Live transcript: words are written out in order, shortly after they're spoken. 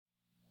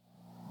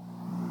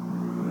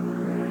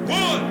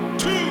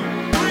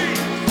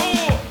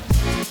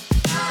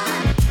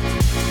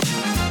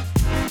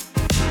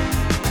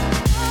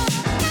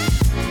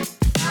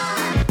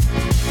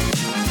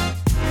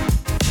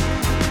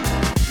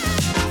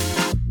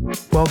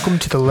Welcome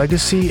to the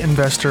Legacy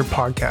Investor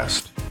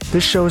Podcast.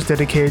 This show is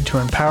dedicated to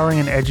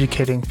empowering and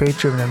educating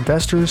faith-driven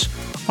investors,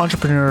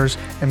 entrepreneurs,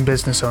 and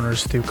business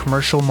owners through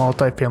commercial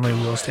multifamily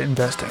real estate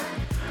investing.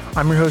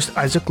 I'm your host,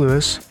 Isaac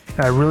Lewis,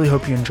 and I really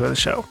hope you enjoy the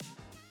show.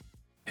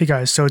 Hey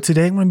guys, so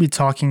today I'm going to be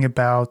talking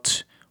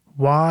about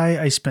why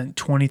I spent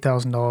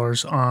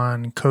 $20,000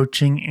 on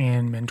coaching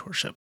and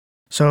mentorship.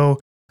 So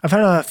I've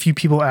had a few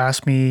people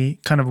ask me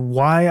kind of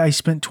why I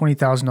spent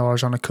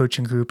 $20,000 on a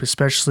coaching group,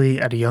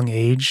 especially at a young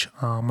age,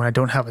 when I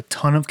don't have a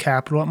ton of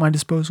capital at my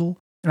disposal.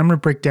 And I'm going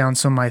to break down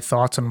some of my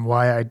thoughts on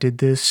why I did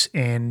this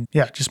and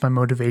just my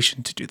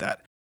motivation to do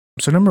that.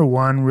 So number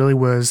one really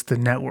was the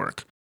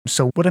network.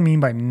 So what I mean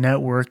by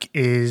network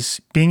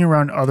is being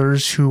around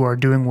others who are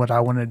doing what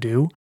I want to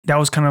do. That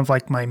was kind of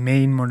like my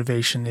main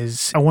motivation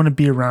is I want to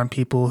be around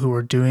people who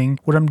are doing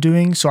what I'm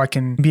doing so I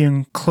can be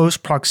in close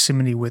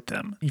proximity with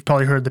them. You've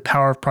probably heard the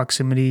power of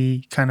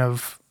proximity kind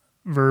of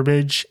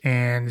verbiage,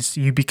 and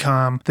you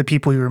become the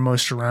people you're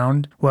most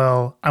around.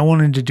 Well, I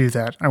wanted to do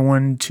that. I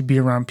wanted to be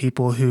around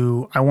people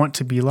who I want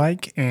to be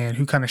like and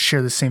who kind of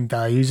share the same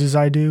values as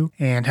I do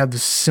and have the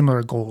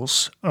similar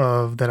goals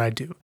that I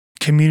do.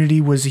 Community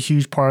was a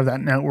huge part of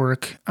that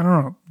network. I don't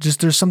know,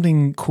 just there's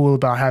something cool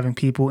about having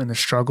people in the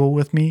struggle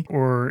with me,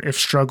 or if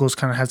struggles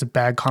kind of has a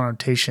bad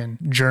connotation,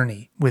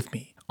 journey with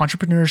me.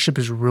 Entrepreneurship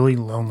is really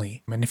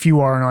lonely. And if you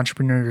are an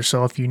entrepreneur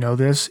yourself, you know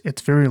this,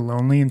 it's very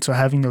lonely. And so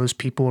having those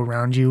people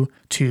around you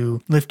to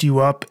lift you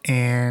up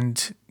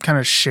and kind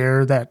of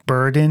share that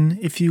burden,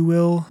 if you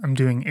will, I'm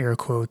doing air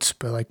quotes,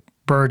 but like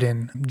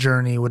burden,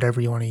 journey, whatever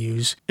you want to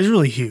use, is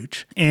really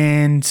huge.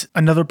 And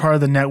another part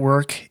of the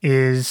network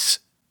is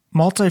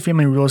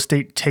multifamily real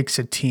estate takes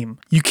a team.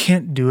 You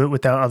can't do it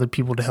without other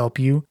people to help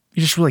you.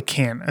 You just really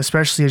can't,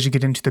 especially as you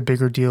get into the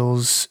bigger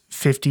deals,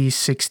 50,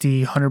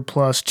 60, 100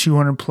 plus,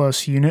 200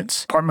 plus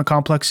units, apartment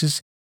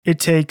complexes. It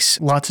takes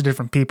lots of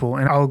different people.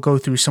 And I'll go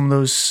through some of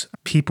those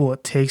people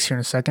it takes here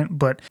in a second,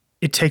 but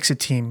it takes a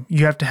team.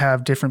 You have to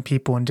have different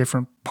people in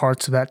different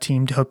parts of that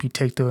team to help you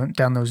take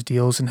down those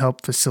deals and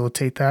help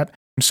facilitate that.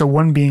 So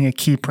one being a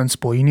key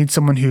principle, you need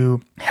someone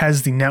who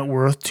has the net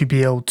worth to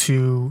be able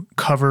to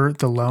cover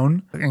the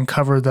loan and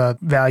cover the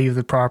value of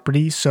the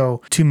property.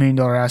 So $2 million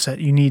asset,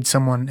 you need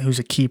someone who's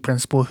a key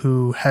principal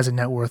who has a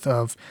net worth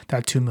of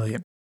that $2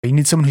 million. You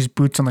need someone who's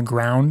boots on the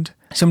ground,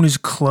 someone who's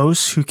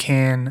close, who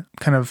can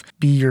kind of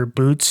be your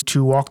boots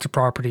to walk the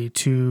property,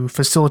 to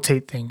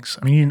facilitate things.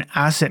 You need an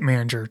asset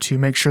manager to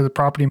make sure the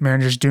property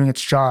manager is doing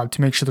its job,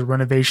 to make sure the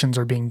renovations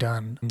are being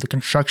done, the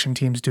construction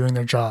team's doing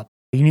their job.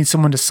 You need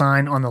someone to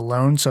sign on the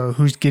loan. So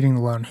who's getting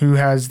the loan? Who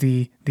has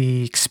the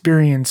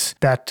experience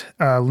that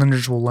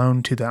lenders will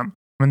loan to them?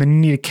 And then you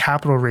need a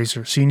capital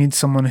raiser. So you need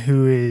someone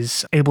who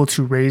is able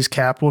to raise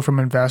capital from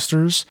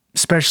investors,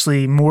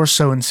 especially more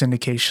so in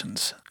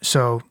syndications.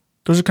 So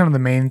those are kind of the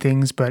main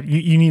things, but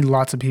you need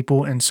lots of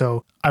people. And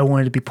so I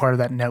wanted to be part of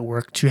that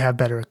network to have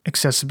better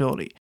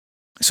accessibility.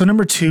 So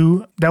number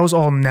two, that was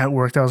all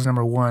network. That was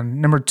number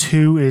one. Number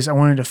two is I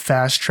wanted to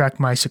fast track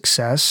my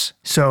success.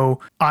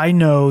 So I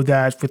know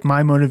that with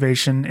my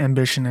motivation,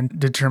 ambition, and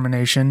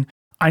determination,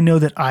 I know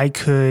that I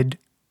could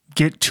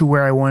get to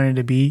where I wanted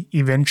to be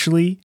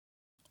eventually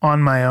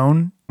on my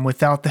own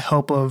without the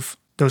help of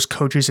those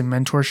coaches and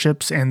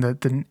mentorships and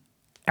the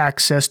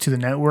access to the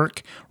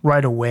network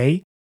right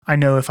away. I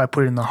know if I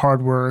put in the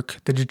hard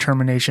work, the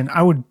determination,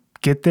 I would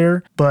get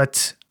there,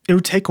 but it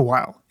would take a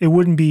while. It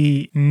wouldn't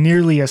be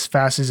nearly as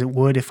fast as it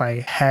would if I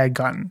had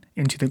gotten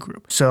into the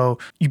group. So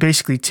you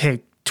basically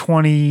take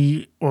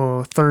 20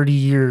 or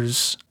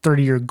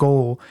 30-year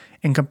goal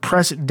and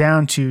compress it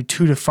down to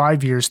 2 to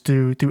 5 years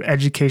through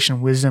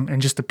education, wisdom,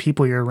 and just the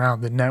people you're around,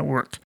 the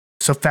network.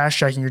 So fast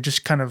tracking, you're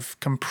just kind of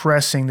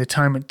compressing the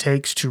time it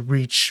takes to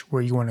reach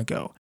where you want to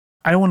go.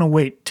 I don't want to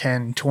wait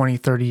 10, 20,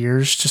 30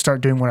 years to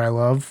start doing what I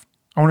love.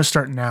 I want to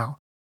start now.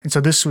 And so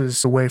this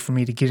was a way for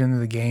me to get into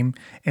the game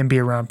and be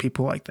around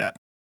people like that.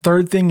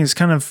 Third thing is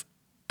kind of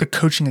the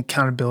coaching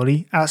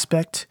accountability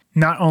aspect.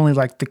 Not only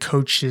like the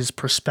coach's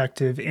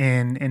perspective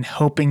in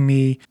helping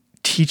me,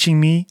 teaching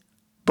me,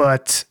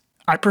 but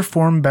I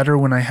perform better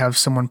when I have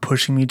someone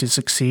pushing me to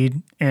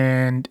succeed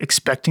and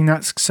expecting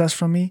that success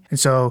from me. And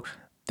so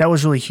that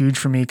was really huge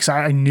for me because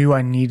I knew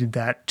I needed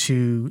that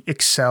to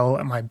excel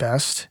at my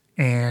best.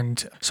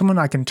 And someone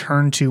I can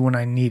turn to when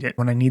I need it,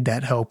 when I need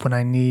that help, when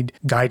I need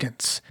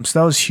guidance. So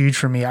that was huge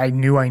for me. I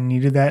knew I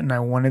needed that and I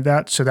wanted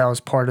that. So that was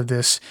part of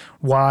this,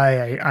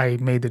 why I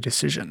made the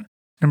decision.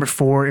 Number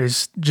four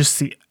is just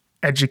the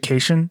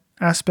education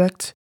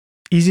aspect.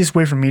 Easiest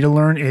way for me to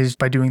learn is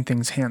by doing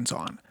things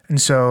hands-on.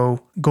 And so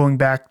going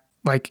back,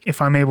 like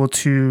if I'm able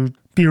to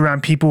be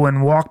around people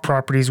and walk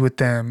properties with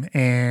them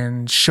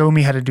and show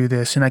me how to do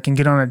this, and I can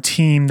get on a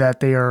team that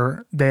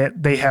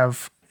they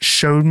have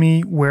showed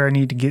me where I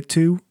need to get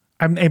to,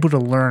 I'm able to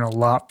learn a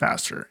lot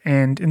faster.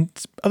 And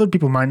other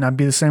people might not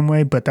be the same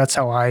way, but that's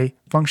how I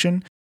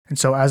function. And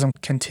so as I'm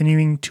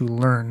continuing to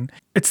learn,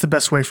 it's the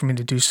best way for me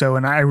to do so.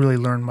 And I really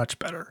learn much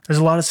better. There's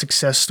a lot of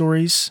success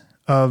stories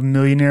of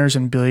millionaires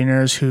and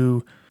billionaires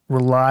who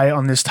rely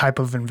on this type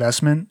of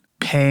investment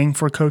paying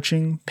for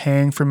coaching,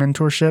 paying for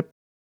mentorship.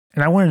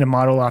 And I wanted to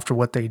model after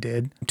what they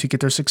did to get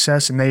their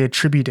success, and they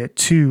attribute it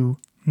to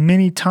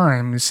many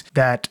times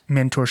that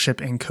mentorship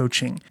and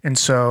coaching. And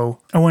so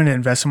I wanted to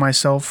invest in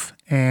myself,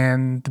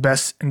 and the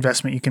best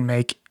investment you can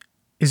make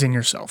is in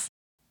yourself.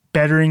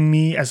 Bettering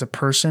me as a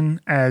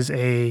person, as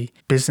a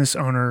business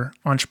owner,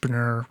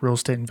 entrepreneur, real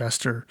estate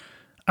investor.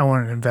 I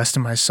want to invest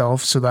in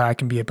myself so that I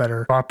can be a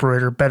better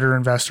operator, better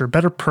investor,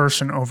 better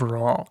person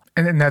overall.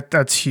 And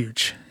that's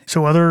huge.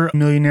 So other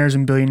millionaires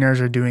and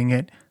billionaires are doing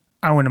it.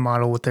 I want to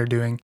model what they're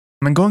doing.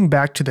 And going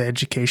back to the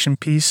education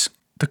piece,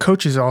 the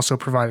coaches also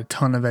provide a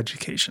ton of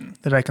education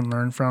that I can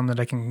learn from, that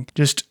I can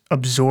just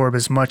absorb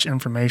as much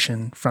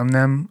information from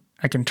them.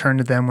 I can turn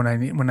to them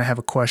when I have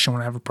a question,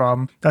 when I have a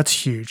problem.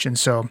 That's huge. And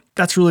so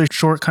that's really a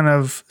short kind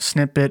of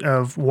snippet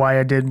of why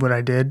I did what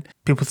I did.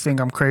 People think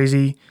I'm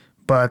crazy,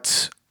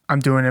 but I'm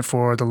doing it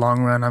for the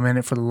long run. I'm in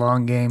it for the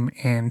long game,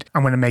 and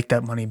I'm going to make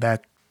that money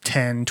back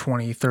 10,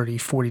 20, 30,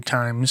 40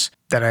 times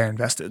that I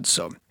invested.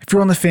 So if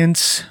you're on the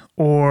fence,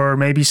 or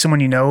maybe someone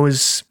you know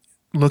is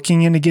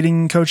looking into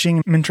getting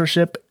coaching,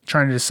 mentorship,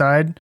 trying to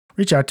decide,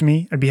 reach out to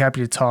me. I'd be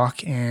happy to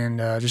talk and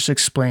just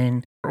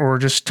explain or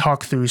just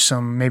talk through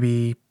some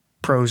maybe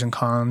pros and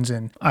cons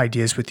and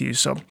ideas with you.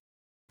 So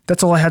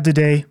that's all I had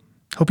today.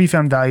 Hope you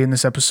found value in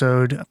this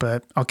episode,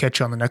 but I'll catch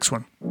you on the next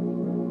one.